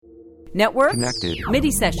Network. Connected.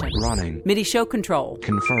 MIDI session. Running. MIDI show control.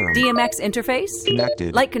 Confirmed. DMX interface.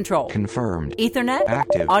 Connected. Light control. Confirmed. Ethernet.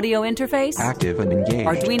 Active. Audio interface. Active and engaged.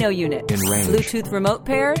 Arduino unit. In range. Bluetooth remote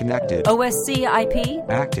pair. Connected. OSC IP.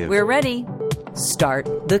 Active. We're ready.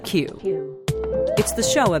 Start the Q. It's the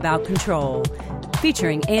show about control.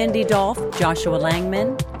 Featuring Andy Dolph, Joshua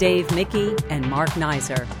Langman, Dave Mickey, and Mark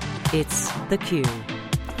Neiser. It's the Q.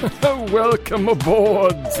 Welcome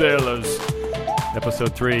aboard, sailors.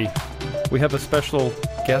 Episode 3. We have a special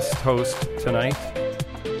guest host tonight,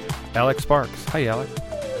 Alec Sparks. Hi, Alec.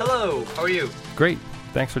 Hello. How are you? Great.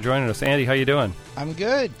 Thanks for joining us. Andy, how you doing? I'm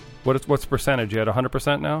good. What's the percentage? You at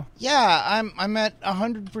 100% now? Yeah, I'm at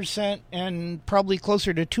 100% and probably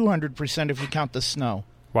closer to 200% if you count the snow.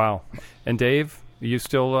 Wow. And Dave, are you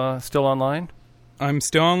still online? I'm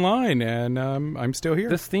still online, and I'm still here.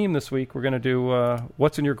 This theme this week, we're going to do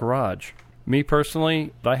What's in Your Garage? Me,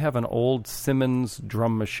 personally, I have an old Simmons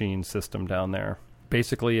drum machine system down there.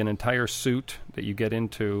 Basically an entire suit that you get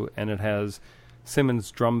into, and it has Simmons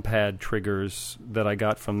drum pad triggers that I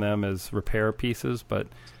got from them as repair pieces, but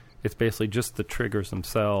it's basically just the triggers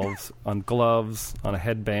themselves on gloves, on a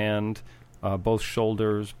headband, both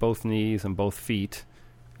shoulders, both knees, and both feet.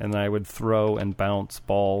 And then I would throw and bounce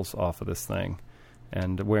balls off of this thing.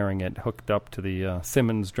 And wearing it hooked up to the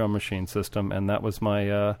Simmons drum machine system, and that was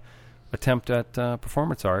my attempt at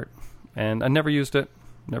performance art. And I never used it.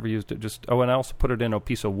 And I also put it in a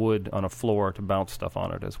piece of wood on a floor to bounce stuff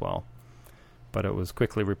on it as well. But it was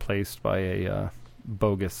quickly replaced by a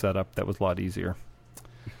bogus setup that was a lot easier.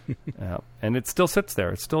 And it still sits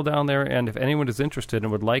there. It's still down there, and if anyone is interested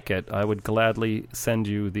and would like it, I would gladly send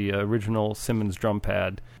you the original Simmons drum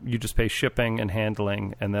pad. You just pay shipping and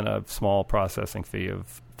handling, and then a small processing fee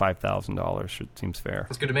of $5,000. Seems fair.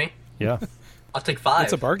 That's good to me. Yeah. I'll take 5.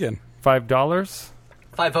 It's a bargain. $5?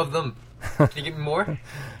 5 of them. Can you give me more?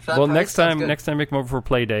 Well, next time we come over for a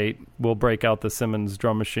play date, we'll break out the Simmons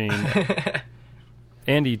drum machine.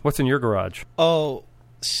 Andy, what's in your garage? Oh,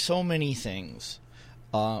 so many things.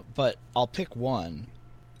 But I'll pick one.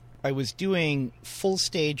 I was doing full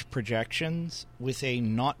stage projections with a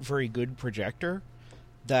not very good projector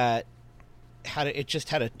that just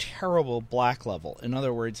had a terrible black level. In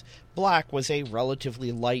other words, black was a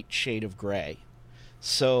relatively light shade of gray.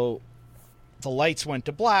 So the lights went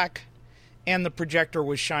to black, and the projector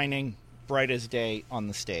was shining bright as day on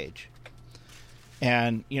the stage.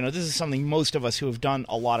 And, this is something most of us who have done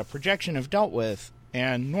a lot of projection have dealt with.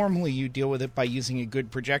 And normally you deal with it by using a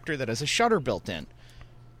good projector that has a shutter built in.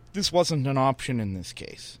 This wasn't an option in this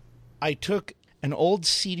case. I took an old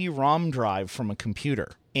CD-ROM drive from a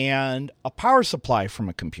computer and a power supply from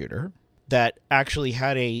a computer that actually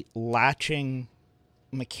had a latching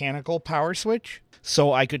mechanical power switch,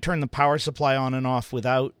 so I could turn the power supply on and off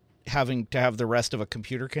without having to have the rest of a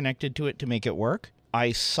computer connected to it to make it work.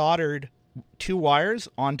 I soldered 2 wires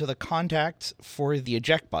onto the contacts for the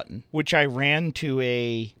eject button, which I ran to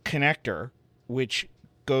a connector, which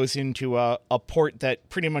goes into a port that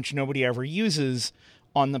pretty much nobody ever uses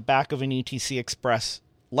on the back of an ETC Express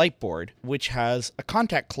light board, which has a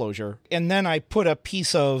contact closure. And then I put a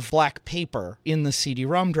piece of black paper in the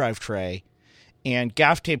CD-ROM drive tray and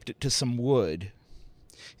gaff taped it to some wood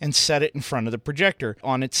and set it in front of the projector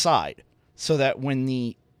on its side, so that when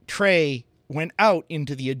the tray went out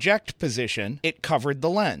into the eject position, it covered the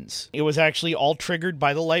lens. It was actually all triggered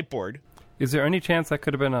by the light board. Is there any chance that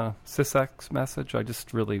could have been a SysX message? I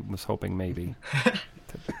just really was hoping maybe.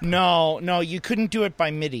 No, you couldn't do it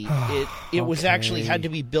by MIDI. It was actually had to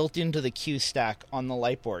be built into the Q stack on the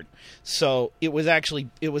light board. So it was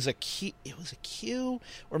a Q,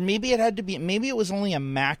 or maybe it was only a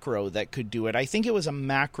macro that could do it. I think it was a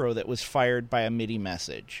macro that was fired by a MIDI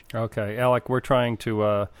message. Okay, Alec, we're trying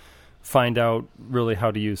to find out really how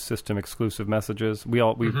to use system exclusive messages.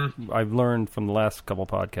 I've learned from the last couple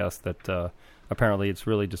podcasts that apparently it's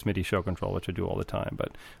really just MIDI show control, which I do all the time.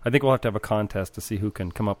 But I think we'll have to have a contest to see who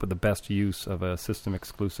can come up with the best use of a system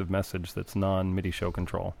exclusive message that's non-MIDI show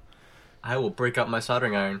control. I will break out my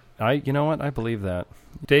soldering iron. You know what? I believe that.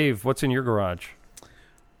 Dave, what's in your garage?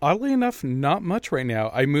 Oddly enough, not much right now.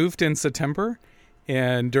 I moved in September,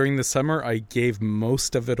 and during the summer, I gave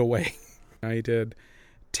most of it away. I did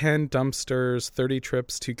 10 dumpsters, 30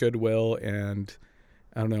 trips to Goodwill, and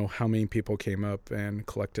I don't know how many people came up and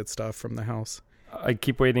collected stuff from the house. I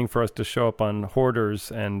keep waiting for us to show up on Hoarders,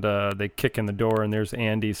 and they kick in the door, and there's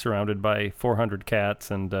Andy surrounded by 400 cats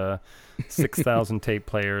and 6,000 tape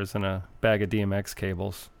players and a bag of DMX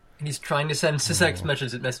cables. And he's trying to send SysX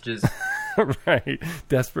messages. Right.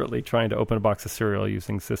 Desperately trying to open a box of cereal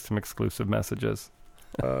using system exclusive messages.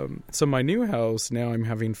 So my new house, now I'm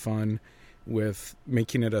having fun with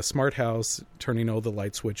making it a smart house, turning all the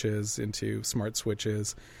light switches into smart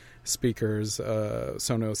switches, speakers,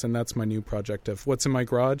 Sonos, and that's my new project of what's in my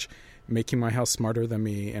garage, making my house smarter than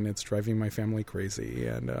me, and it's driving my family crazy.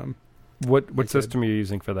 And what system are you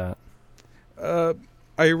using for that?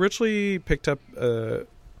 I originally picked up the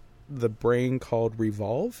brain called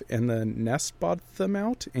Revolve, and then Nest bought them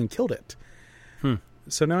out and killed it.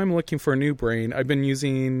 So now I'm looking for a new brain. I've been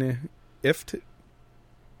using IFT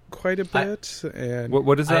quite a bit. And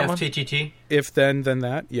what is that one? IFTTT? If then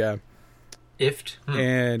that, yeah. IFT?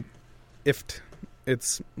 And IFT,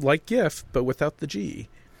 it's like GIF, but without the G.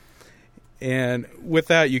 And with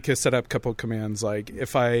that, you can set up a couple commands. Like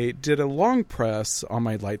if I did a long press on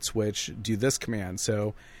my light switch, do this command.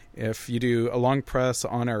 So if you do a long press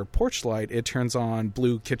on our porch light, it turns on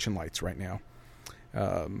blue kitchen lights right now.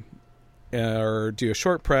 Or do a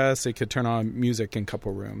short press, it could turn on music in a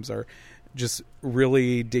couple rooms. Or just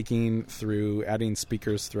really digging through, adding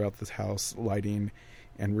speakers throughout the house, lighting,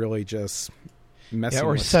 and really just messing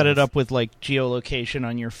with set it stuff. up with like geolocation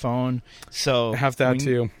on your phone. So Have that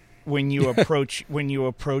too. When you approach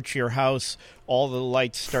your house, all the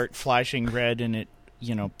lights start flashing red, and it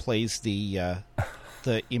plays the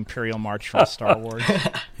Imperial March from Star Wars.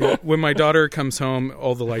 Yeah, when my daughter comes home,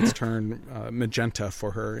 all the lights turn magenta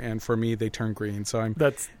for her, and for me, they turn green. So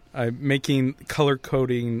I'm making color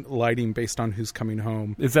coding lighting based on who's coming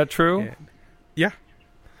home. Is that true? Yeah.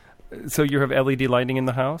 So you have LED lighting in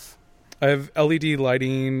the house? I have LED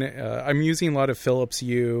lighting. I'm using a lot of Philips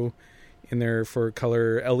Hue in there for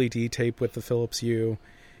color, LED tape with the Philips Hue.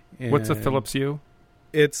 What's a Philips Hue?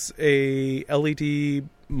 It's a LED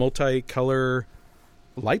multicolor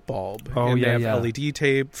light bulb. Oh, and yeah, they have LED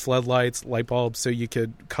tape, floodlights, light bulbs, so you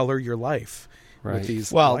could color your life with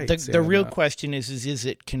these lights. The real question is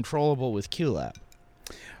it controllable with QLab?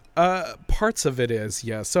 Parts of it is,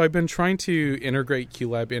 yes. So I've been trying to integrate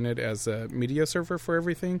QLab in it as a media server for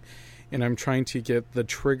everything, and I'm trying to get the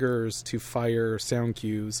triggers to fire sound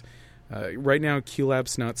cues. Right now,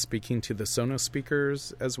 QLab's not speaking to the Sonos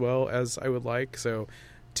speakers as well as I would like. So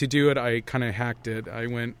to do it, I kind of hacked it. I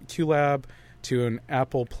went QLab to an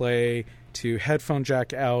Apple Play to headphone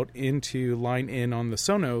jack out into line in on the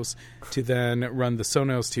Sonos to then run the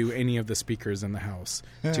Sonos to any of the speakers in the house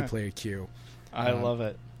to play a cue. I love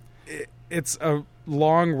it. It's a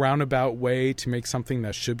long roundabout way to make something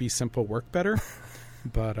that should be simple work better,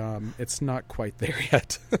 but it's not quite there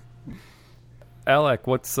yet. Alec,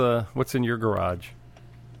 what's in your garage?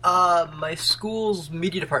 My school's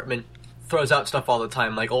media department throws out stuff all the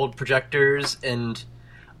time, like old projectors, and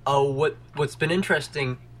what's been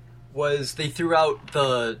interesting was they threw out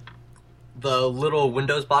the little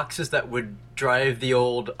Windows boxes that would drive the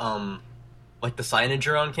old like the signage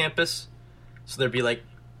around campus. So there'd be like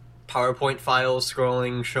PowerPoint files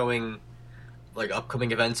scrolling, showing like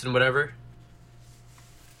upcoming events and whatever.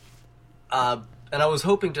 And I was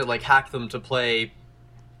hoping to like hack them to play,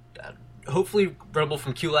 hopefully runnable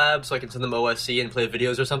from QLab, so I can send them OSC and play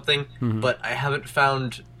videos or something. Mm-hmm. But I haven't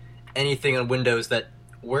found anything on Windows that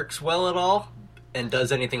works well at all and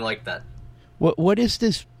does anything like that. What is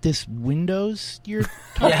this Windows you're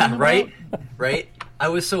talking about? Right. I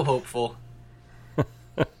was so hopeful.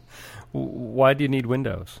 Why do you need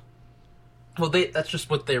Windows? Well, that's just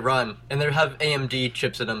what they run, and they have AMD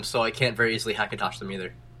chips in them, so I can't very easily Hackintosh them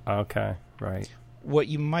either. Okay, right. What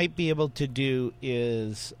you might be able to do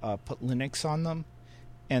is put Linux on them,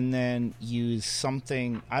 and then use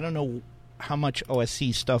something. I don't know how much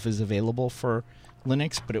OSC stuff is available for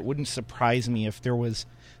Linux, but it wouldn't surprise me if there was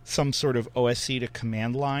some sort of OSC to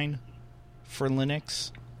command line for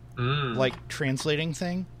Linux, like translating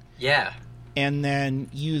thing. Yeah. And then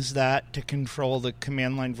use that to control the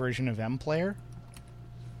command line version of MPlayer.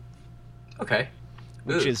 Okay.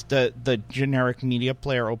 Which is the generic media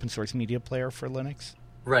player, open source media player for Linux.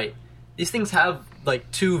 Right. These things have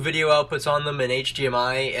like 2 video outputs on them and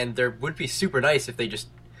HDMI, and they would be super nice if they just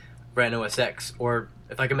ran OS X. Or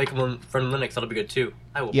if I can make them run Linux, that'll be good too.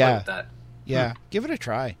 I will play with that. Yeah, give it a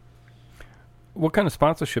try. What kind of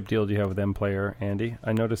sponsorship deal do you have with MPlayer, Andy?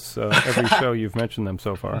 I notice every show you've mentioned them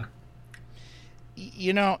so far.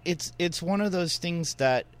 You know, it's one of those things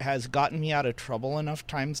that has gotten me out of trouble enough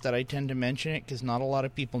times that I tend to mention it because not a lot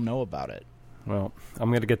of people know about it. Well, I'm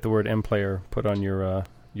going to get the word MPlayer put on your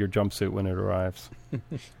jumpsuit when it arrives.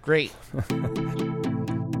 Great.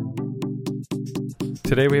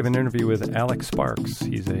 Today we have an interview with Alec Sparks.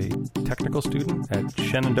 He's a technical student at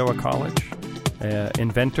Shenandoah College,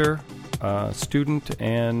 inventor, student,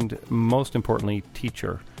 and most importantly,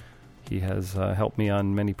 teacher. He has helped me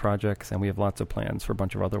on many projects, and we have lots of plans for a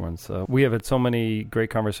bunch of other ones. We have had so many great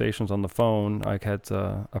conversations on the phone. I had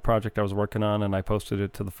a project I was working on, and I posted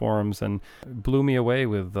it to the forums, and it blew me away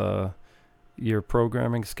with your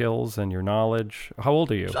programming skills and your knowledge. How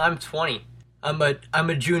old are you? I'm 20. I'm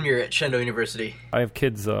a junior at Shendo University. I have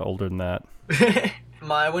kids older than that.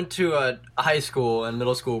 I went to a high school and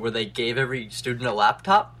middle school where they gave every student a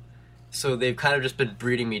laptop, so they've kind of just been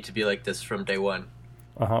breeding me to be like this from day one.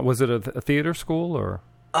 Was it a theater school or?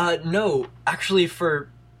 No. Actually, for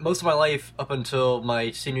most of my life, up until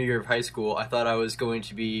my senior year of high school, I thought I was going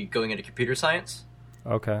to be going into computer science.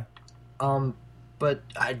 Okay. But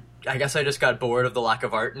I guess I just got bored of the lack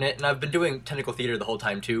of art in it, and I've been doing technical theater the whole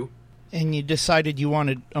time, too. And you decided you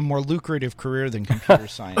wanted a more lucrative career than computer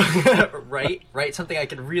science. Right? Something I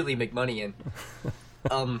could really make money in.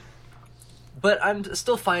 But I'm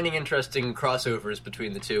still finding interesting crossovers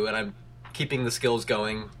between the two, and I'm keeping the skills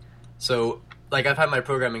going. So, like, I've had my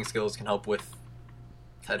programming skills can help with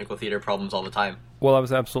technical theater problems all the time. Well, I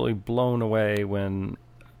was absolutely blown away when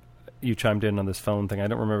you chimed in on this phone thing. I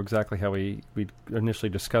don't remember exactly how we initially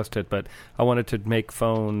discussed it, but I wanted to make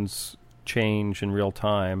phones change in real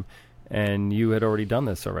time, and you had already done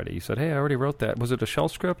this already. You said, hey, I already wrote that. Was it a shell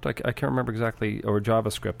script? I can't remember exactly, or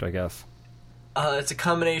JavaScript, I guess. It's a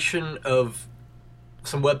combination of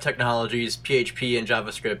some web technologies, PHP and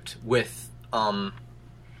JavaScript, with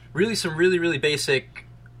really some really basic...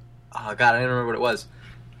 Oh, God, I don't remember what it was.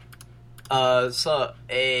 So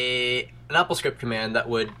an AppleScript command that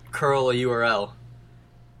would curl a URL,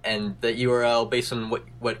 and that URL, based on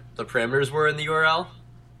what the parameters were in the URL,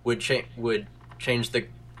 would change the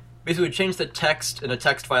text in a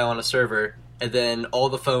text file on a server, and then all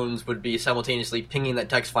the phones would be simultaneously pinging that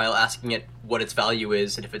text file, asking it what its value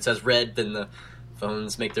is, and if it says red, then the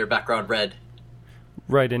phones make their background red.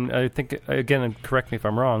 Right, and I think, again, correct me if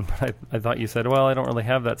I'm wrong, but I thought you said, well, I don't really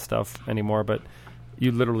have that stuff anymore, but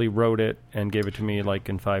you literally wrote it and gave it to me like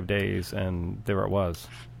in 5 days, and there it was.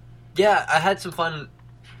 Yeah, I had some fun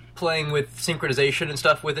playing with synchronization and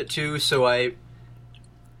stuff with it too, so I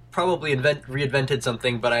probably reinvented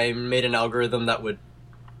something, but I made an algorithm that would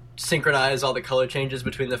synchronize all the color changes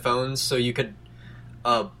between the phones, so you could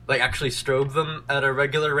actually strobe them at a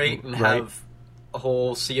regular rate and have a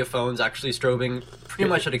whole sea of phones actually strobing pretty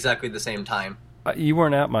much at exactly the same time. You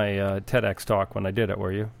weren't at my TEDx talk when I did it,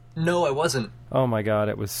 were you? No, I wasn't. Oh my God,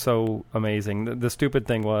 it was so amazing. The stupid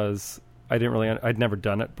thing was I'd never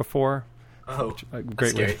done it before. Oh, a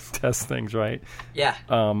great way to test things, right? Yeah.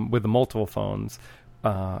 With the multiple phones.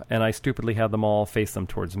 And I stupidly had them all face them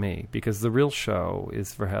towards me, because the real show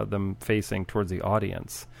is for have them facing towards the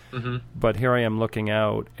audience. Mm-hmm. But here I am looking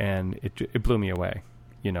out, and it blew me away.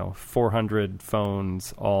 400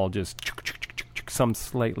 phones, all just some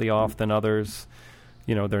slightly off than others,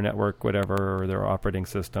 their network, whatever, or their operating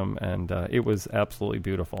system, and it was absolutely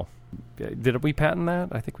beautiful. Did we patent that?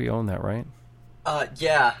 I think we own that, right?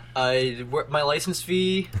 Yeah. My license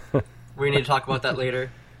fee, we need to talk about that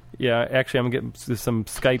later. Yeah, actually, I'm getting some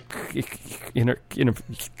Skype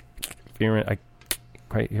interference. I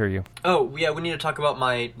quite hear you. Oh, yeah, we need to talk about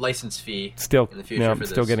my license fee still in the future. For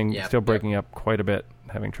still this. Still breaking up quite a bit,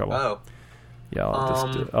 having trouble. Oh. Yeah,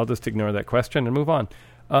 I'll just ignore that question and move on.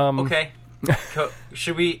 Okay. Can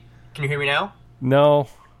you hear me now? No.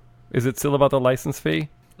 Is it still about the license fee?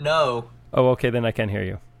 No. Oh, okay, then I can hear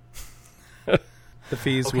you. The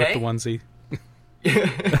fees with the onesie.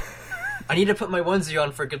 I need to put my onesie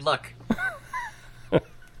on for good luck.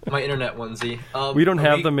 My internet onesie. We don't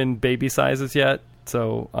have them in baby sizes yet,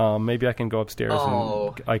 so maybe I can go upstairs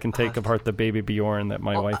and I can take apart the baby Bjorn that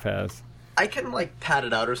my wife has. I can, pat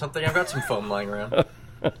it out or something. I've got some foam lying around.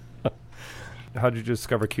 How did you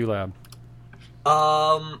discover QLab?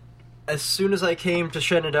 As soon as I came to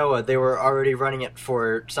Shenandoah, they were already running it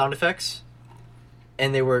for sound effects,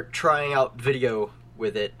 and they were trying out video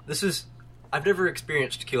with it. I've never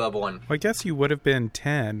experienced QLab 1. Well, I guess you would have been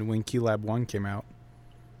 10 when QLab 1 came out.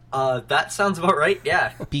 That sounds about right,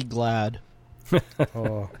 yeah. Be glad.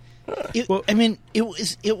 Oh. It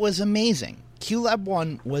was amazing. QLab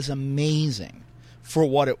 1 was amazing for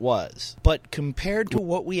what it was. But compared to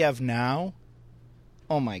what we have now,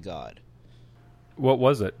 oh my God. What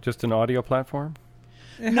was it? Just an audio platform?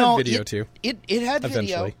 It had video too. It had eventually.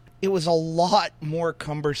 Video. It was a lot more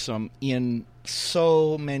cumbersome in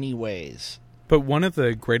so many ways. But one of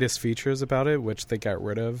the greatest features about it, which they got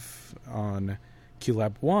rid of on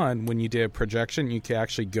QLab 1, when you did a projection, you could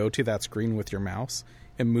actually go to that screen with your mouse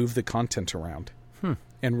and move the content around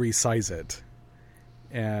and resize it.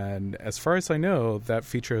 And as far as I know, that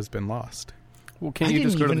feature has been lost. Well, can you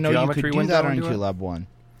just go to the geometry window? I didn't even know you could do that on QLab 1.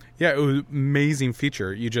 Yeah, it was an amazing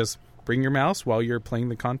feature. You just bring your mouse while you're playing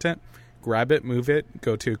the content, grab it, move it,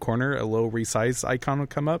 go to a corner, a little resize icon will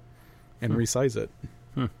come up, and resize it.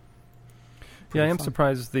 Yeah, I am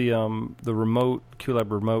surprised the remote QLab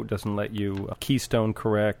remote doesn't let you keystone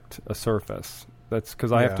correct a surface. That's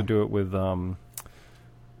because I have to do it with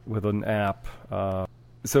an app.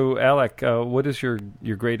 So, Alec, what is your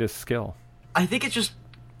greatest skill? I think it's just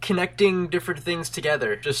connecting different things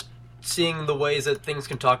together. Just seeing the ways that things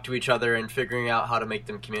can talk to each other and figuring out how to make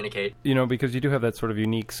them communicate. You know, because you do have that sort of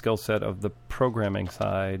unique skill set of the programming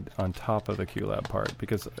side on top of the QLab part.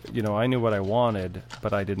 Because, you know, I knew what I wanted,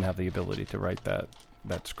 but I didn't have the ability to write that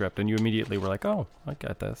script. And you immediately were like, oh, I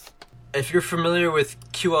got this. If you're familiar with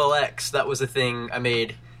QLX, that was a thing I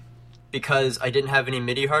made because I didn't have any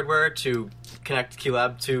MIDI hardware to connect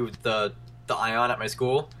QLab to the Ion at my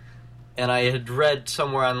school. And I had read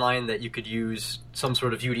somewhere online that you could use some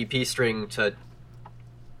sort of UDP string to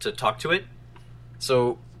talk to it.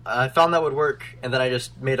 So I found that would work, and then I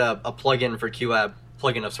just made a plugin for QLab,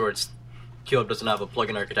 plugin of sorts. QLab doesn't have a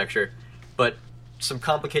plugin architecture, but some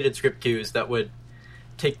complicated script queues that would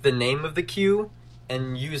take the name of the queue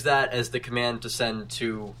and use that as the command to send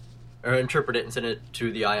to, or interpret it and send it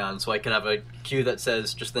to the Ion. So I could have a queue that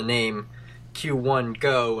says just the name, Q1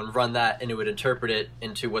 go, and run that, and it would interpret it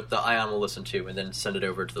into what the Ion will listen to and then send it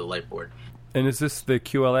over to the light board. And is this the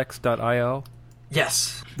QLX.io?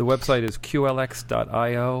 Yes. The website is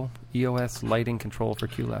QLX.io, EOS Lighting Control for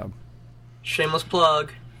QLab. Shameless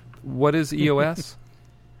plug. What is EOS?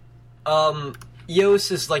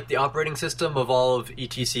 EOS is like the operating system of all of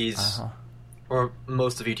ETC's, or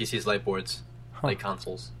most of ETC's light boards, like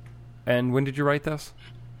consoles. And when did you write this?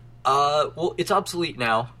 Well, it's obsolete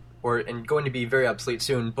now. And going to be very obsolete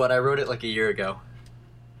soon, but I wrote it like a year ago.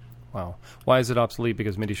 Wow. Why is it obsolete?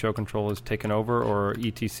 Because MIDI show control has taken over, or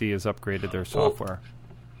ETC has upgraded their software?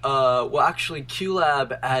 Well, actually,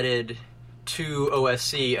 QLab added to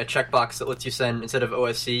OSC a checkbox that lets you send, instead of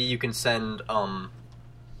OSC, you can send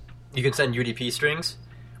UDP strings,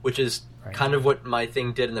 which is kind of what my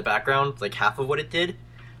thing did in the background, like half of what it did.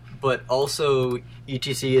 But also,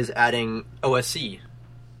 ETC is adding OSC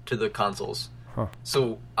to the consoles.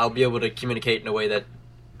 So I'll be able to communicate in a way that,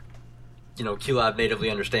 you know, QLab natively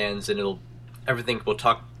understands, and everything will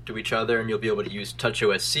talk to each other, and you'll be able to use Touch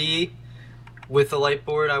OSC with the light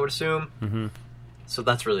board, I would assume. Mm-hmm. So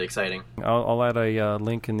that's really exciting. I'll add a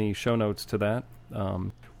link in the show notes to that.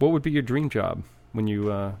 What would be your dream job when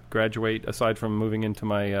you graduate, aside from moving into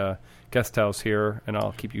my guest house here, and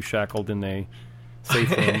I'll keep you shackled in a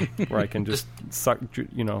safe room where I can just suck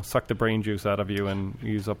the brain juice out of you and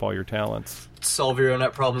use up all your talents. Solve your own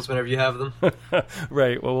net problems whenever you have them.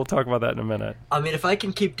 Right. Well, we'll talk about that in a minute. I mean, if I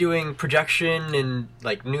can keep doing projection and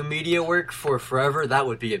like new media work for forever, that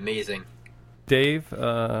would be amazing. Dave,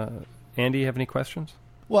 Andy, have any questions?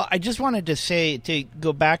 Well, I just wanted to say, to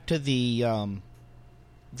go back to the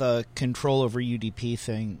control over UDP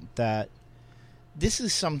thing, that this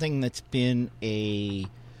is something that's been a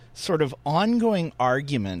sort of ongoing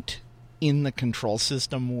argument in the control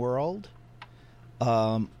system world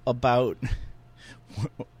about,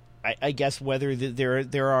 I guess, whether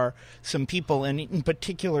there are some people, and in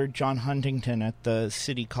particular John Huntington at the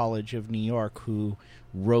City College of New York, who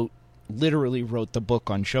literally wrote the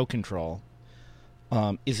book on show control,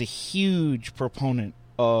 is a huge proponent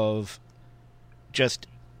of just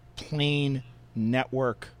plain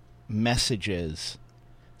network messages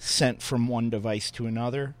sent from one device to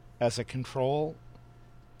another as a control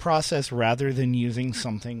process rather than using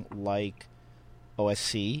something like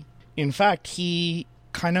OSC. In fact, he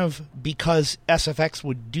kind of, because SFX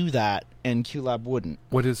would do that and QLab wouldn't.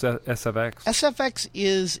 What is SFX? SFX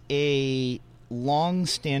is a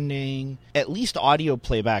long-standing, at least audio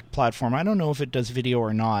playback platform. I don't know if it does video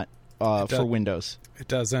or not for Windows. It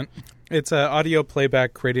doesn't. It's an audio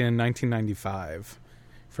playback created in 1995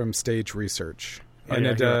 from Stage Research. And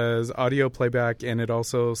it does audio playback, and it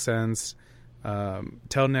also sends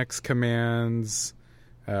telnex commands,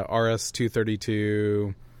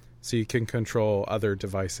 RS-232, so you can control other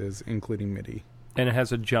devices, including MIDI. And it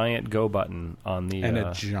has a giant go button on the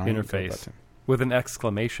interface with an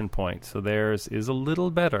exclamation point. So theirs is a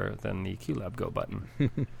little better than the QLab go button.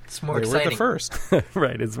 It's more exciting. We're the first.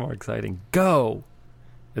 Right, it's more exciting. Go!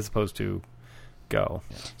 As opposed to go.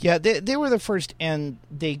 Yeah, they were the first, and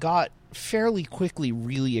they got fairly quickly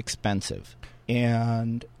really expensive.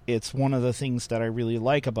 And it's one of the things that I really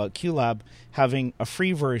like about QLab having a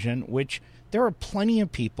free version, which there are plenty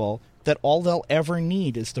of people that all they'll ever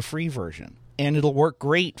need is the free version. And it'll work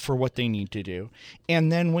great for what they need to do.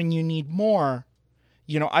 And then when you need more,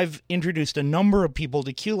 I've introduced a number of people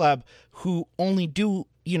to QLab who only do,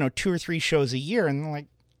 2 or 3 shows a year, and they're like,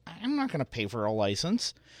 I'm not going to pay for a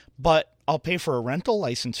license, but I'll pay for a rental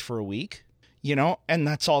license for a week, and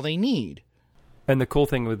that's all they need. And the cool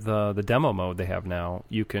thing with the demo mode they have now,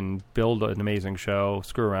 you can build an amazing show,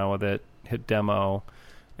 screw around with it, hit demo.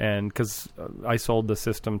 And because I sold the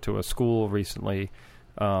system to a school recently,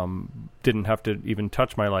 didn't have to even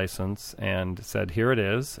touch my license, and said, here it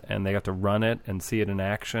is. And they got to run it and see it in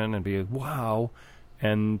action and be, wow.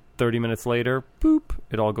 And 30 minutes later, boop,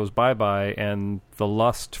 it all goes bye-bye. And the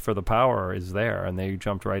lust for the power is there. And they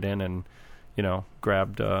jumped right in and,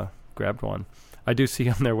 grabbed one. I do see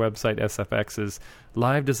on their website, SFX's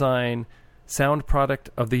Live Design Sound Product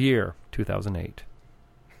of the Year, 2008.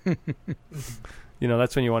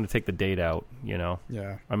 That's when you want to take the date out,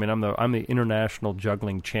 Yeah. I mean, I'm the international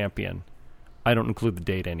juggling champion. I don't include the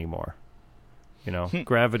date anymore.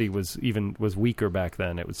 Gravity was weaker back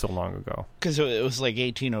then. It was so long ago. Because it was like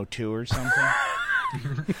 1802 or something.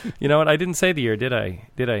 You know what? I didn't say the year, did I?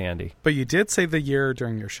 Did I, Andy? But you did say the year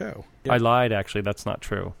during your show. Yeah. I lied, actually. That's not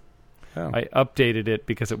true. Oh. I updated it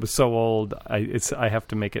because it was so old. I have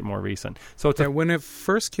to make it more recent. So when it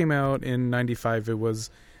first came out in 95, it was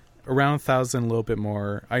around 1,000, a little bit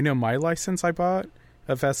more. I know my license I bought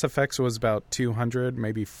of SFX was about 200,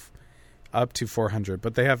 maybe up to 400.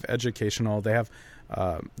 But they have educational. They have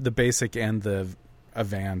the basic and the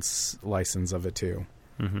advanced license of it too.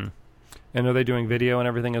 Mm-hmm. And are they doing video and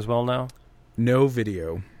everything as well now? No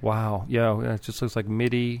video. Wow. Yeah, it just looks like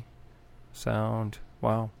MIDI sound.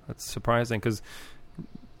 Wow, that's surprising because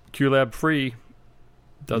QLab Free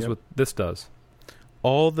does what this does.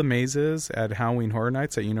 All the mazes at Halloween Horror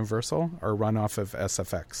Nights at Universal are run off of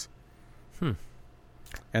SFX.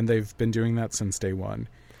 And they've been doing that since day one.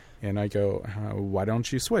 And I go, why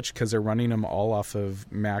don't you switch? Because they're running them all off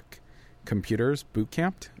of Mac computers, boot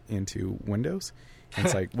camped into Windows. And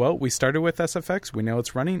it's like, well, we started with SFX. We know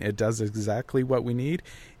it's running. It does exactly what we need.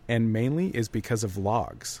 And mainly is because of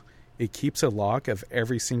logs. It keeps a log of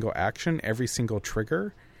every single action, every single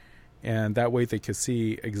trigger, and that way they can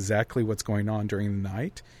see exactly what's going on during the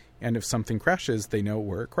night. And if something crashes, they know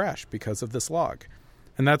where it crashed because of this log.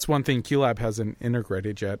 And that's one thing QLab hasn't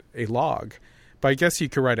integrated yet, a log. But I guess you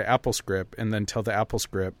could write an Apple script and then tell the Apple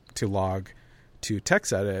script to log to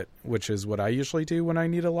text edit, which is what I usually do when I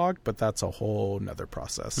need a log, but that's a whole nother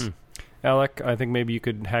process. Alec, I think maybe you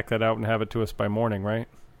could hack that out and have it to us by morning, right?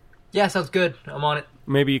 Yeah, sounds good. I'm on it.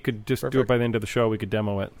 Maybe you could just do it by the end of the show. We could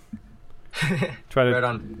demo it. Try to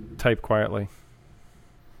on. Type quietly.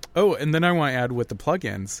 Oh, and then I want to add with the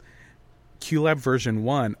plugins. QLab version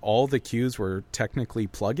 1, all the cues were technically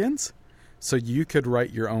plugins. So you could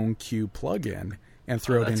write your own cue plugin and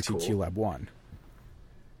throw it into cool. QLab 1.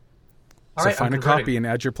 All so right, find a copy and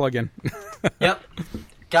add your plugin. Yep.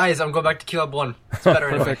 Guys, I'm going back to QLab 1. It's better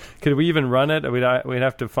anyway. Could we even run it? We'd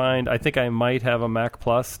have to find... I think I might have a Mac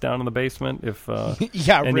Plus down in the basement if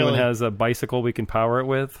anyone has a bicycle we can power it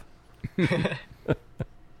with.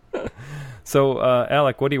 So,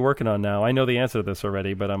 Alec, what are you working on now? I know the answer to this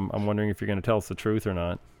already, but I'm wondering if you're going to tell us the truth or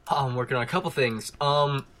not. I'm working on a couple things.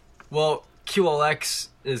 Well, QLX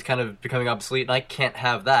is kind of becoming obsolete, and I can't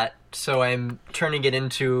have that. So I'm turning it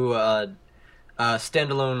into a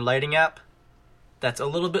standalone lighting app. That's a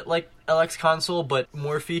little bit like LX Console, but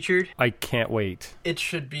more featured. I can't wait. It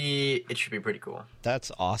should be pretty cool.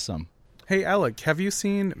 That's awesome. Hey, Alec, have you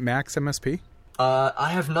seen Max MSP? I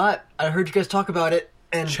have not. I heard you guys talk about it,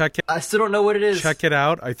 and check it. I still don't know what it is. Check it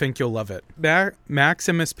out. I think you'll love it. Max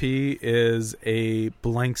MSP is a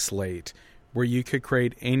blank slate where you could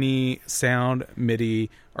create any sound,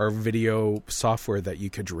 MIDI, or video software that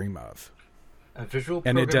you could dream of. A visual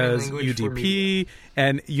and it does UDP,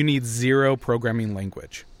 and you need zero programming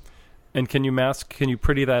language. And can you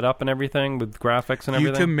pretty that up and everything with graphics and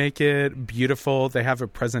everything? You can make it beautiful. They have a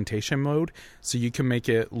presentation mode, so you can make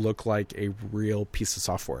it look like a real piece of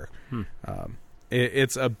software.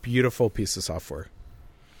 It's a beautiful piece of software.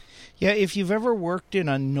 Yeah, if you've ever worked in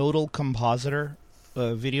a nodal compositor,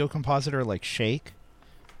 a video compositor like Shake,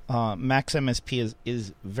 Max MSP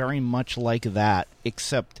is very much like that,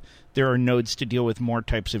 except there are nodes to deal with more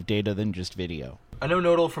types of data than just video. I know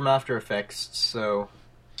Nodal from After Effects, so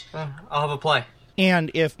I'll have a play. And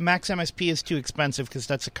if Max MSP is too expensive because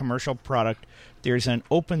that's a commercial product, there's an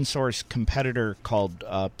open source competitor called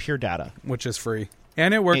Pure Data, which is free.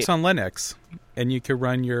 And it works on Linux, and you can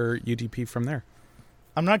run your UDP from there.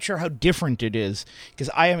 I'm not sure how different it is, because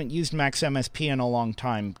I haven't used Max MSP in a long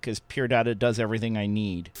time, because Pure Data does everything I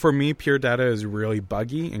need. For me, Pure Data is really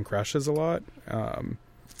buggy and crashes a lot.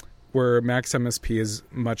 Where Max MSP is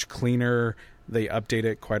much cleaner, They update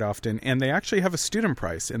it quite often, and they actually have a student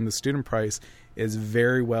price, and the student price is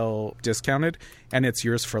very well discounted, and it's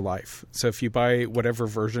yours for life. So if you buy whatever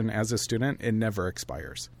version as a student, it never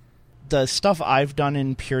expires. The stuff I've done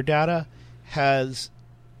in Pure Data has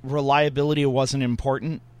reliability wasn't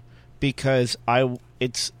important because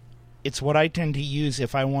it's what I tend to use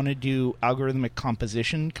if I want to do algorithmic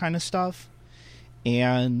composition kind of stuff,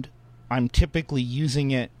 and I'm typically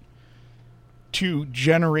using it to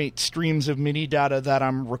generate streams of MIDI data that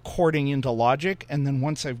I'm recording into Logic, and then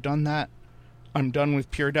once I've done that, I'm done with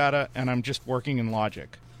Pure Data and I'm just working in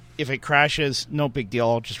Logic. If it crashes, no big deal,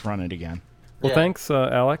 I'll just run it again. Well, thanks,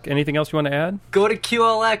 Alec. Anything else you want to add? Go to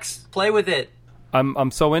QLX, play with it.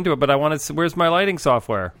 I'm so into it, but I want to. Where's my lighting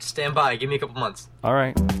software? Stand by. Give me a couple months. All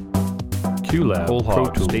right. QLab, Whole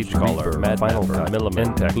Hog, Stage Caller, Mad Final Cut,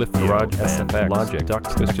 Enttec, Garage, SFX, Logic,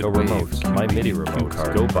 Ducks, Twisted Remotes, My MIDI Remote,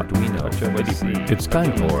 Go Arduino, It's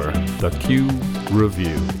time for the Q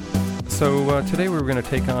Review. So today we were going to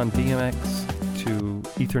take on DMX to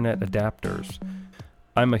Ethernet adapters.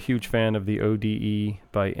 I'm a huge fan of the ODE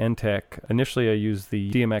by Enttec. Initially, I used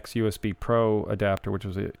the DMX USB Pro adapter, which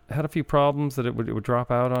had a few problems that it would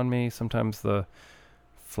drop out on me. Sometimes the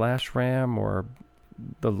flash RAM or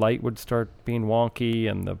the light would start being wonky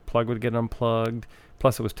and the plug would get unplugged.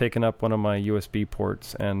 Plus, it was taking up one of my USB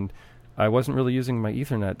ports, and I wasn't really using my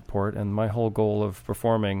Ethernet port. And my whole goal of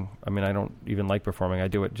performing, I mean, I don't even like performing. I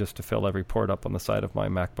do it just to fill every port up on the side of my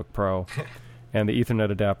MacBook Pro. And the Ethernet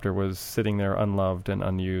adapter was sitting there unloved and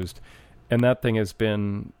unused. And that thing has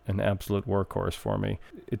been an absolute workhorse for me.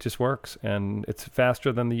 It just works, and it's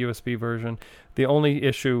faster than the USB version. The only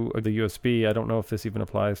issue of the USB, I don't know if this even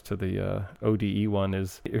applies to the ODE one,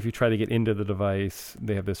 is if you try to get into the device,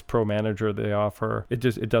 they have this Pro Manager they offer. It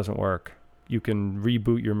doesn't work. You can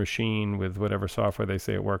reboot your machine with whatever software they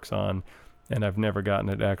say it works on, and I've never gotten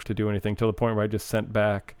it actually to do anything, to the point where I just sent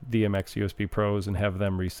back DMX USB Pros and have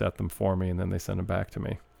them reset them for me, and then they send them back to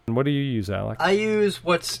me. And what do you use, Alec? I use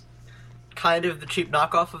what's kind of the cheap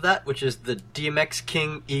knockoff of that, which is the DMX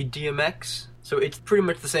King eDMX. So it's pretty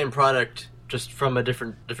much the same product, just from a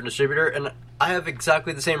different distributor, and I have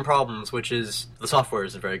exactly the same problems, which is the software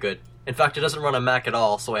isn't very good. In fact, it doesn't run on Mac at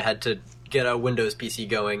all, so I had to get a Windows PC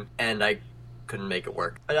going, and I couldn't make it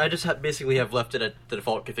work. I just basically have left it at the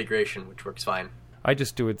default configuration, which works fine. I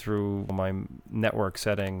just do it through my network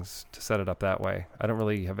settings to set it up that way. I don't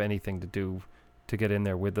really have anything to do to get in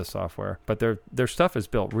there with the software. But their stuff is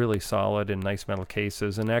built really solid in nice metal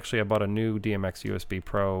cases. And actually, I bought a new DMX USB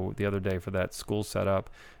Pro the other day for that school setup,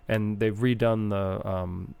 and they've redone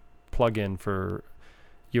the plug-in for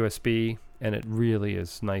USB, and it really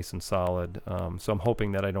is nice and solid. So I'm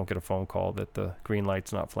hoping that I don't get a phone call that the green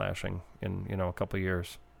light's not flashing in a couple of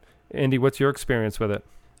years. Andy, what's your experience with it?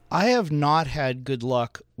 I have not had good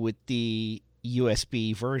luck with the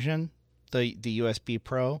USB version, the USB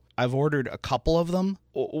Pro. I've ordered a couple of them.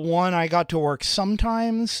 One I got to work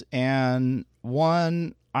sometimes, and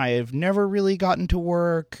one I have never really gotten to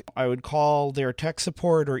work. I would call their tech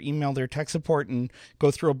support or email their tech support and go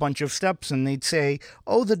through a bunch of steps, and they'd say,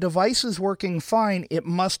 oh, the device is working fine. It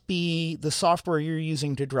must be the software you're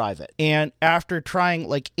using to drive it. And after trying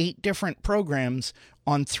like 8 different programs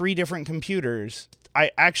on 3 different computers,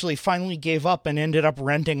 I actually finally gave up and ended up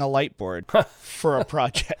renting a light board for a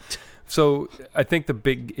project. So I think the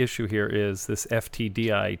big issue here is this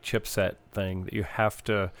FTDI chipset thing that you have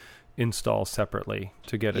to install separately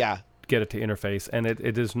to get it to interface, and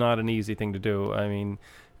it is not an easy thing to do. I mean,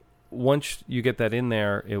 once you get that in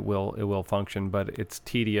there, it will function, but it's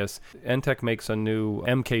tedious. Enttec makes a new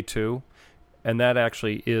MK2, and that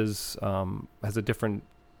actually has a different.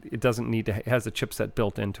 It doesn't need to. It has a chipset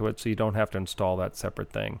built into it, so you don't have to install that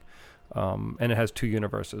separate thing. And it has 2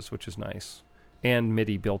 universes, which is nice, and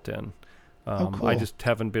MIDI built in. Cool. I just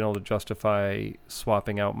haven't been able to justify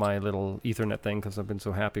swapping out my little Ethernet thing because I've been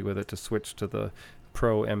so happy with it to switch to the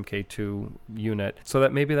Pro MK2 unit. So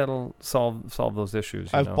that maybe that'll solve those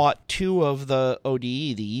issues. I've bought 2 of the ODE,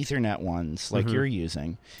 the Ethernet ones, like you're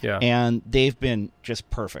using. Yeah. And they've been just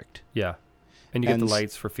perfect. Yeah. And you get the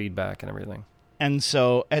lights for feedback and everything. And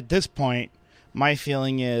so at this point, my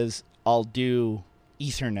feeling is I'll do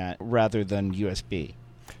Ethernet rather than USB.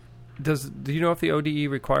 Do you know if the ODE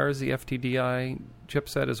requires the FTDI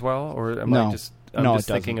chipset as well, or am No. I just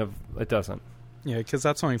thinking of it doesn't? Yeah, because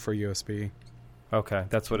that's only for USB Okay,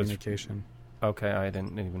 that's what it's. communication. Okay, I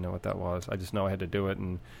didn't even know what that was. I just know I had to do it,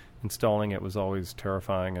 and installing it was always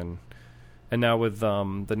terrifying. And now with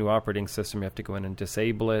the new operating system, you have to go in and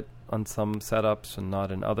disable it on some setups and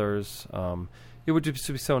not in others. It would just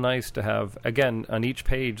be so nice to have, again, on each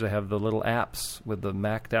page they have the little apps with the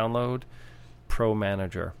Mac download, Pro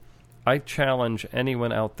Manager. I challenge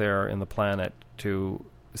anyone out there in the planet to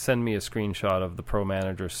send me a screenshot of the Pro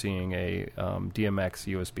Manager seeing a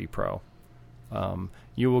DMX USB Pro.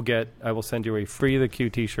 I will send you a free the Q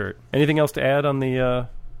T-shirt. Anything else to add on the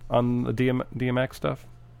DMX stuff?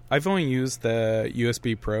 I've only used the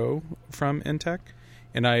USB Pro from Enttec,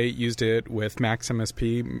 and I used it with Max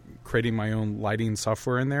MSP, creating my own lighting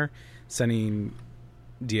software in there, sending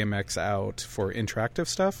DMX out for interactive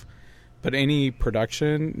stuff. But any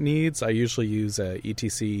production needs, I usually use a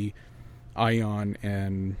ETC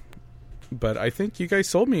Ion. But I think you guys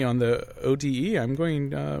sold me on the ODE. I'm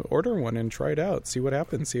going to order one and try it out, see what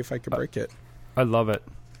happens, see if I can break it. I love it.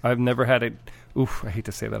 I've never had it. Oof, I hate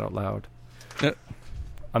to say that out loud.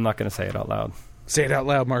 I'm not going to say it out loud. Say it out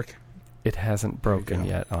loud, Mark. It hasn't broken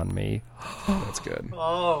yet on me. That's good.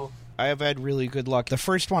 Oh. I have had really good luck. The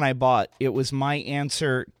first one I bought, it was my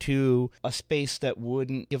answer to a space that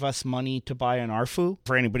wouldn't give us money to buy an RFU.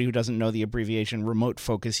 For anybody who doesn't know the abbreviation, Remote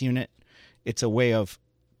Focus Unit, it's a way of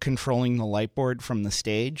controlling the light board from the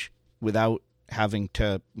stage without having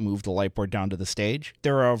to move the light board down to the stage.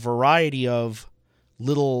 There are a variety of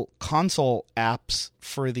little console apps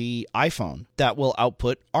for the iPhone that will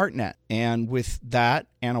output ArtNet. And with that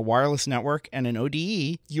and a wireless network and an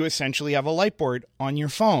ODE, you essentially have a light board on your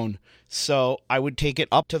phone. So I would take it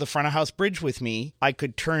up to the front of house bridge with me. I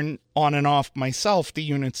could turn on and off myself the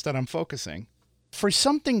units that I'm focusing. For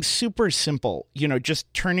something super simple,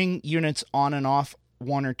 just turning units on and off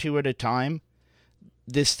one or two at a time,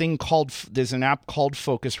 there's an app called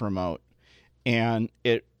Focus Remote, and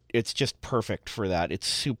it's just perfect for that. It's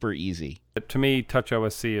super easy. To me, Touch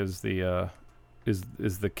OSC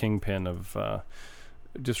is the kingpin of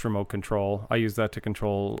just remote control. I use that to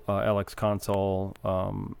control Alex console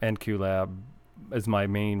and QLab as my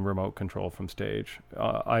main remote control from stage,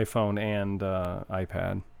 iPhone and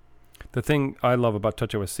iPad. The thing I love about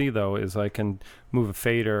Touch OSC, though, is I can move a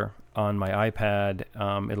fader on my iPad.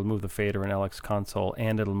 It'll move the fader in Alex console,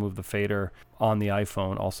 and it'll move the fader on the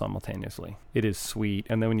iPhone all simultaneously. It is sweet.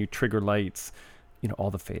 And then when you trigger lights,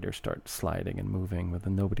 all the faders start sliding and moving with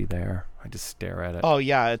nobody there. I just stare at it. Oh,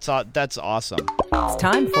 yeah, that's awesome. It's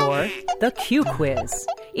time for the Q Quiz.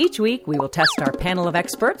 Each week, we will test our panel of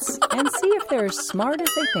experts and see if they're as smart as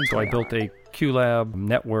they think So they I built a QLab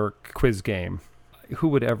network quiz game. Who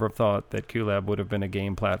would ever have thought that QLab would have been a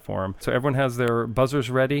game platform? So everyone has their buzzers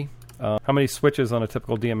ready. How many switches on a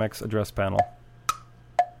typical DMX address panel?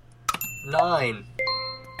 9.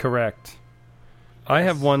 Correct. I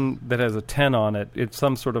have one that has a 10 on it. It's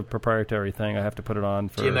some sort of proprietary thing. I have to put it on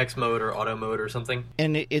for DMX mode or auto mode or something.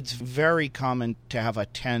 And it's very common to have a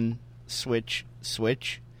 10 switch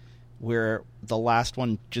where the last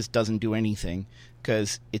one just doesn't do anything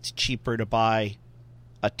because it's cheaper to buy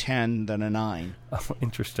a 10 than a 9. Oh,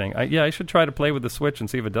 interesting. I should try to play with the switch and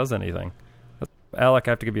see if it does anything. Alec,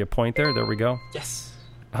 I have to give you a point there. There we go. Yes.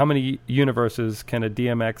 How many universes can a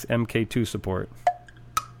DMX MK2 support?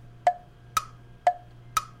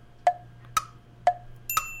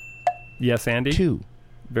 Yes, Andy? 2.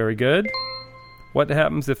 Very good. What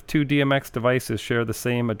happens if two DMX devices share the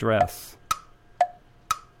same address?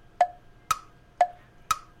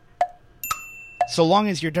 So long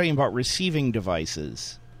as you're talking about receiving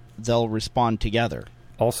devices, they'll respond together.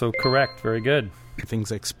 Also correct. Very good.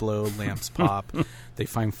 Things explode, lamps pop, they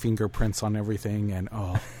find fingerprints on everything, and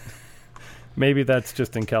Maybe that's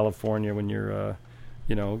just in California when you're,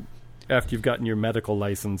 after you've gotten your medical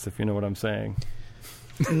license, if you know what I'm saying.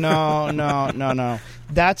 No.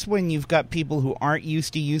 That's when you've got people who aren't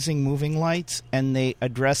used to using moving lights, and they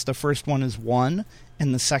address the first one as 1,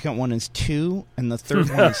 and the second one is 2, and the third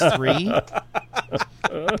one is 3.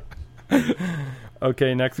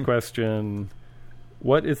 Okay, next question.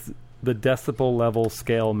 What is the decibel level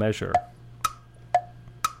scale measure?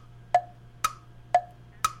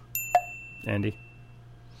 Andy?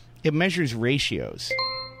 It measures ratios.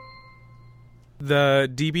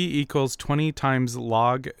 The dB equals 20 times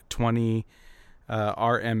log 20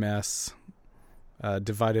 RMS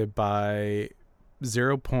divided by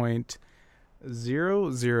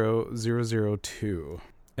 0.00002.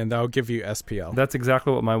 And that'll give you SPL. That's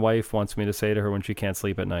exactly what my wife wants me to say to her when she can't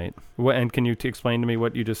sleep at night. And can you explain to me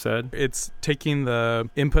what you just said? It's taking the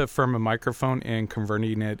input from a microphone and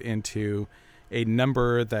converting it into a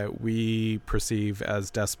number that we perceive as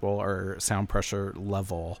decibel or sound pressure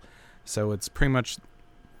level. So it's pretty much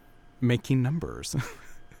making numbers.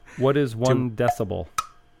 What is 1 decibel?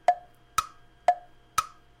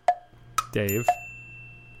 Dave?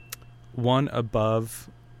 1 above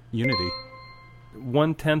unity.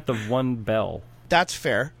 1/10 of 1 bell. That's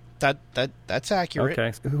fair. That's accurate.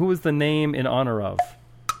 Okay. Who is the name in honor of?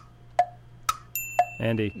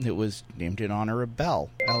 Andy. It was named in honor of Bell,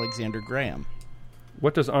 Alexander Graham.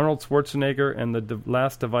 What does Arnold Schwarzenegger and the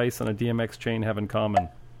last device on a DMX chain have in common?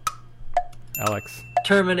 Alex.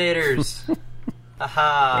 Terminators.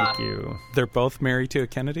 Aha. Thank you. They're both married to a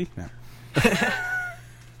Kennedy? No.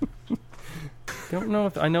 Don't know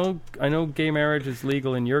if I know gay marriage is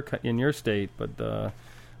legal in your state, but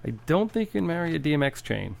I don't think you can marry a DMX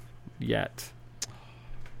chain yet.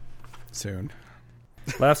 Soon.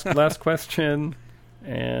 Last question,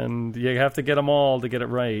 and you have to get them all to get it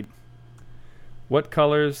right. What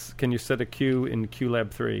colors can you set a Q in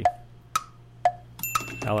QLab 3?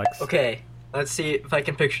 Alex. Okay, let's see if I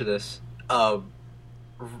can picture this.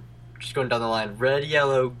 Just going down the line. Red,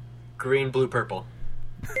 yellow, green, blue, purple.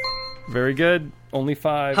 Very good. Only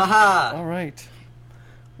 5. Haha! All right.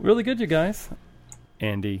 Really good, you guys.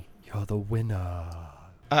 Andy, you're the winner.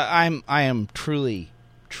 I am truly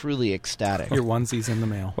ecstatic. Your onesie's in the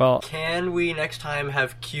mail. Well, Can we next time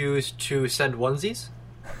have cues to send onesies?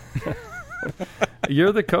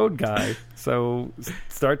 you're the code guy, so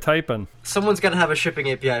start typing. Someone's got to have a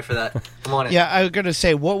shipping API for that. I'm on it. Yeah, I was going to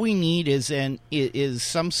say, what we need is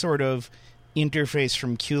some sort of interface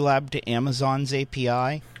from QLab to Amazon's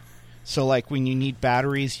API. So, like, when you need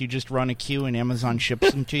batteries, you just run a queue and Amazon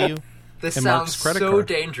ships them to you. This And sounds Mark's credit so card.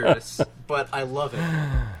 dangerous, but I love it.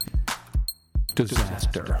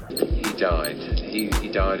 Disaster. He died. He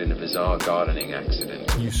died in a bizarre gardening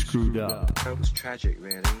accident. You screwed up. It was tragic,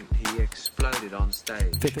 really. He exploded on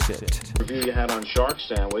stage. Fix it. Review you had on Shark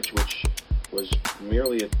Sandwich, which was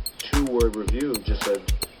merely a 2-word review, just a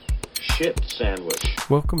shit sandwich.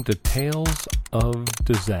 Welcome to Tales of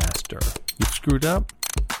Disaster. You screwed up?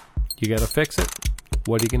 You gotta fix it?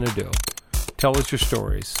 What are you gonna do? Tell us your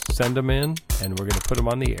stories. Send them in, and we're gonna put them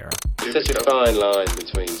on the air. Such a fine line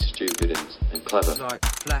between stupid and It clever. was like a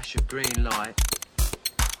flash of green light.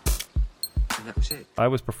 And that was it. I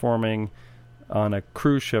was performing on a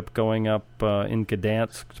cruise ship going up in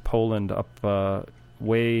Gdansk, Poland, up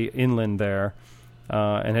way inland there,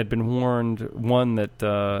 and had been warned, one,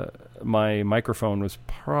 that my microphone was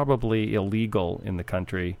probably illegal in the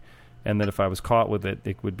country, and that if I was caught with it,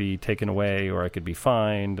 it would be taken away or I could be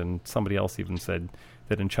fined. And somebody else even said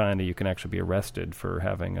that in China you can actually be arrested for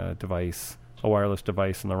having a wireless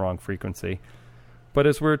device in the wrong frequency. But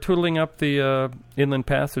as we're tootling up the inland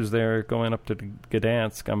passage there, going up to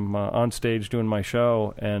Gdansk, I'm on stage doing my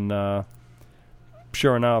show, and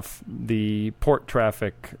sure enough, the port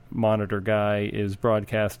traffic monitor guy is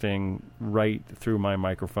broadcasting right through my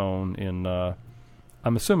microphone in,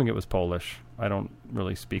 I'm assuming it was Polish. I don't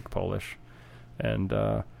really speak Polish. And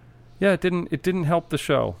yeah, it didn't help the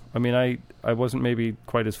show. I mean, I wasn't maybe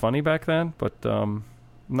quite as funny back then, but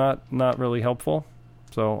not really helpful.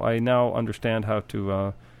 So I now understand how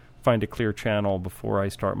to find a clear channel before I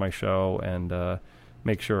start my show and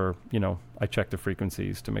make sure, I check the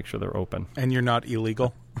frequencies to make sure they're open. And you're not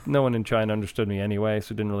illegal? No one in China understood me anyway,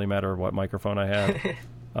 so it didn't really matter what microphone I had.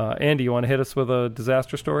 Andy, you want to hit us with a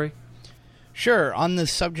disaster story? Sure. On the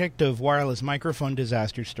subject of wireless microphone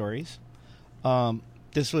disaster stories,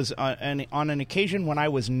 this was on an occasion when I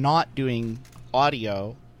was not doing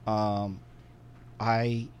audio.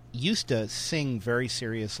 I used to sing very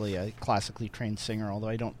seriously, a classically trained singer, although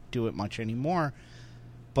I don't do it much anymore.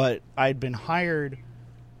 But I'd been hired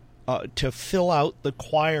to fill out the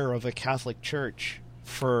choir of a Catholic church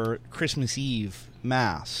for Christmas Eve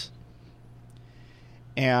Mass.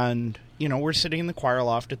 And, we're sitting in the choir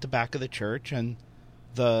loft at the back of the church, and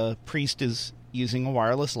the priest is using a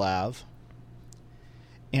wireless lav.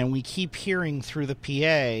 And we keep hearing through the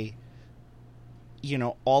PA,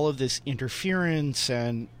 all of this interference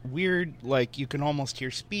and weird, like you can almost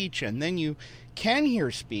hear speech, and then you can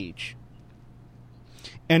hear speech.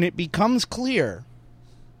 And it becomes clear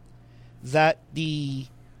that the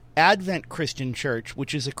Advent Christian Church,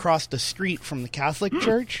 which is across the street from the Catholic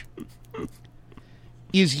Church,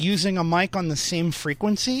 is using a mic on the same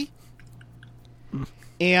frequency.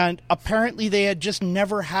 And apparently they had just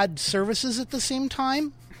never had services at the same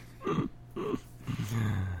time.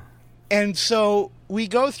 And so we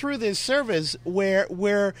go through this service where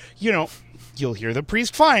you'll hear the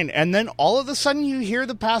priest fine, and then all of a sudden you hear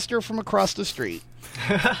the pastor from across the street.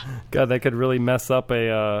 God, that could really mess up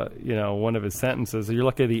one of his sentences. You're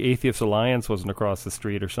lucky the Atheist Alliance wasn't across the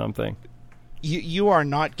street or something. You are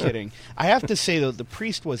not kidding. I have to say, though, the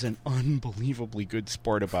priest was an unbelievably good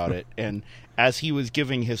sport about it. And as he was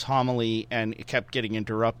giving his homily and it kept getting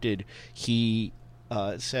interrupted, he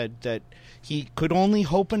said that he could only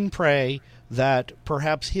hope and pray that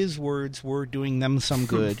perhaps his words were doing them some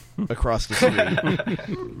good across the street.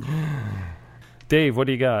 Dave, what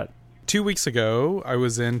do you got? 2 weeks ago, I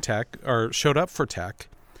was in tech, or showed up for tech,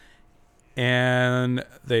 and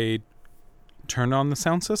they turned on the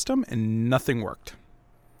sound system, and nothing worked.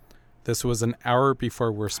 This was an hour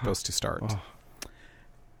before we're supposed to start. Oh.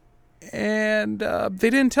 And they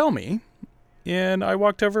didn't tell me. And I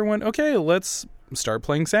walked over and went, okay, let's start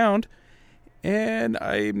playing sound. And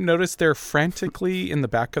I noticed they're frantically in the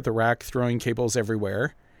back of the rack throwing cables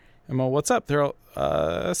everywhere. And well, what's up? Their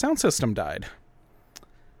sound system died.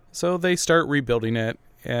 So they start rebuilding it.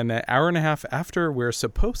 And an hour and a half after we're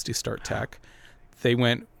supposed to start tech, they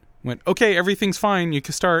went, okay, everything's fine. You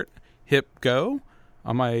can start. Hit go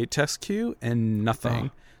on my test queue, and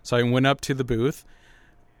nothing. Oh. So I went up to the booth,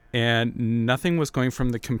 and nothing was going from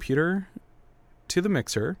the computer to the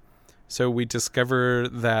mixer. So we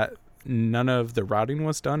discovered that none of the routing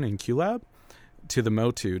was done in QLab to the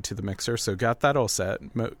Motu to the mixer. So got that all set.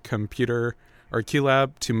 Computer or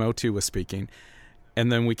QLab to Motu was speaking. And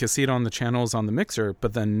then we could see it on the channels on the mixer,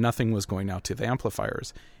 but then nothing was going out to the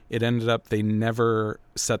amplifiers. It ended up they never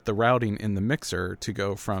set the routing in the mixer to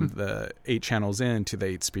go from the 8 channels in to the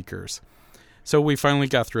 8 speakers. So we finally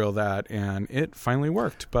got through all that, and it finally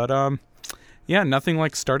worked. But, yeah, nothing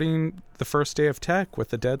like starting the first day of tech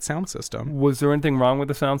with a dead sound system. Was there anything wrong with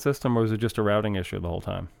the sound system, or was it just a routing issue the whole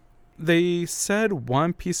time? They said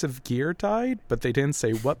one piece of gear died, but they didn't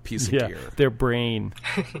say what piece of gear. Their brain.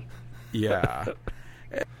 Yeah.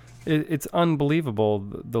 It's unbelievable,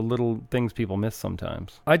 the little things people miss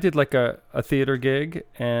sometimes. I did like a theater gig,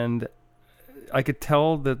 and I could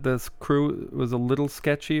tell that this crew was a little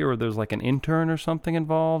sketchy, or there's like an intern or something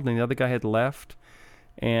involved, and the other guy had left,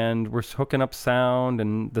 and we're hooking up sound,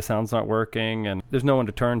 and the sound's not working, and there's no one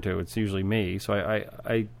to turn to. It's usually me. So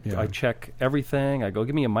I check everything. I go,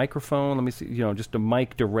 give me a microphone. Let me see, just a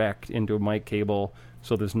mic direct into a mic cable,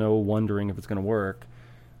 so there's no wondering if it's going to work.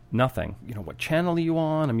 Nothing. What channel are you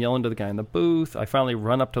on? I'm yelling to the guy in the booth. I finally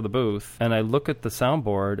run up to the booth, and I look at the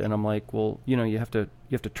soundboard, and I'm like, well, you have to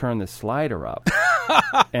turn this slider up.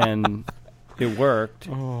 And it worked.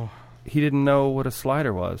 Oh. He didn't know what a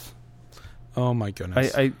slider was. Oh, my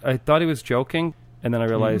goodness. I thought he was joking, and then I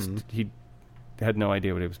realized he had no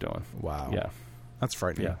idea what he was doing. Wow. Yeah. That's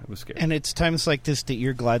frightening. Yeah, it was scary. And it's times like this that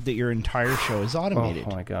you're glad that your entire show is automated.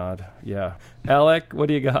 Oh, my God. Yeah. Alec, what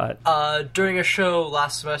do you got? During a show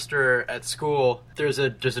last semester at school, there's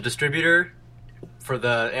a distributor for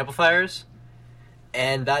the amplifiers,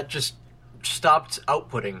 and that just stopped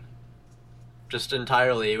outputting. Just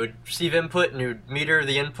entirely. It would receive input, and it would meter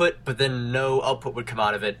the input, but then no output would come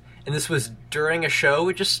out of it. And this was during a show.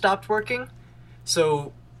 It just stopped working.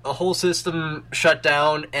 So a whole system shut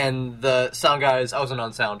down, and the sound guys, I wasn't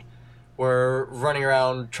on sound, were running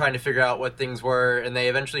around trying to figure out what things were, and they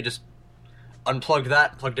eventually just unplugged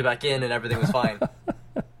that, plugged it back in, and everything was fine.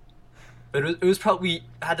 But it was probably,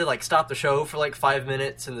 had to stop the show for 5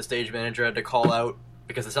 minutes, and the stage manager had to call out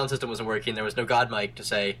because the sound system wasn't working. There was no God mic to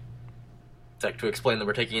say, to explain that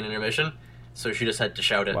we're taking an intermission, so she just had to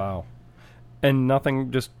shout it. Wow. And nothing,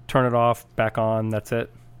 just turn it off, back on, that's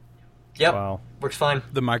it? Yep. Wow. Works fine.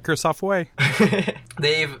 The Microsoft way.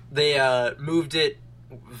 They moved it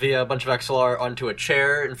via a bunch of XLR onto a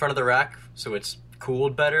chair in front of the rack, so it's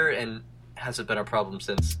cooled better, and hasn't been a problem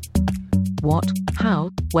since. What,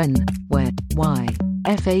 how, when, where, why?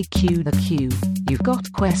 FAQ the Q. You've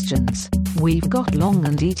got questions. We've got long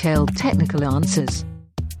and detailed technical answers.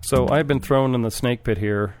 So I've been thrown in the snake pit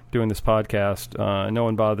here doing this podcast. No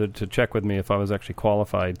one bothered to check with me if I was actually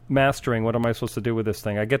qualified. Mastering, what am I supposed to do with this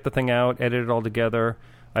thing? I get the thing out, edit it all together.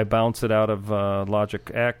 I bounce it out of Logic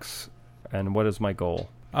X. And what is my goal?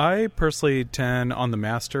 I personally tend, on the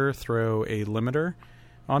master, throw a limiter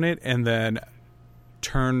on it and then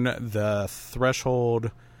turn the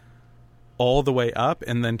threshold all the way up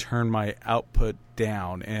and then turn my output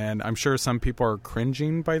down. And I'm sure some people are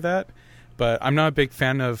cringing by that. But I'm not a big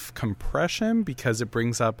fan of compression because it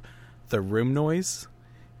brings up the room noise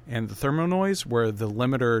and the thermal noise, where the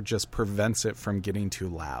limiter just prevents it from getting too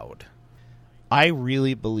loud. I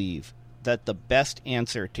really believe that the best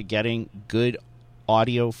answer to getting good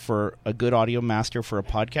audio for a good audio master for a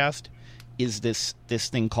podcast is this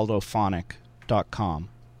thing called ophonic.com,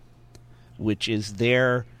 which is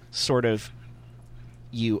their sort of,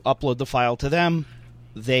 you upload the file to them,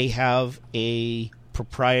 they have a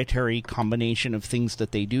proprietary combination of things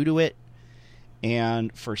that they do to it,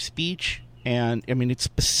 and for speech, and I mean, it's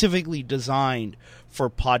specifically designed for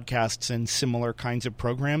podcasts and similar kinds of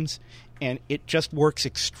programs, and it just works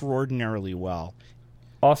extraordinarily well.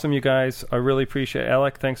 Awesome, you guys. I really appreciate it.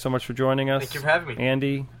 Alec, thanks so much for joining us. Thank you for having me.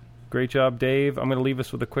 Andy, great job. Dave, I'm going to leave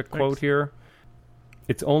us with a quick quote here.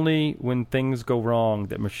 It's only when things go wrong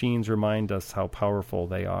that machines remind us how powerful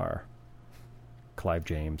they are. Clive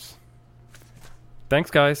James. Thanks,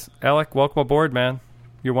 guys. Alec, welcome aboard, man.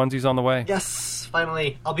 Your onesie's on the way. Yes,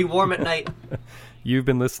 finally. I'll be warm at night. You've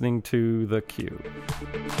been listening to The Q.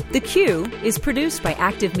 The Q is produced by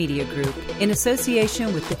Active Media Group in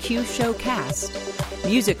association with The Q Show cast.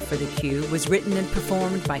 Music for The Q was written and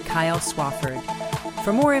performed by Kyle Swafford.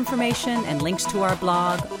 For more information and links to our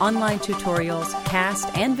blog, online tutorials,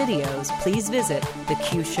 cast, and videos, please visit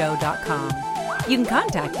theqshow.com. You can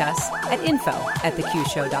contact us at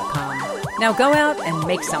info@theqshow.com. Now go out and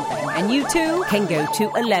make something, and you too can go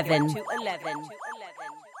to 11.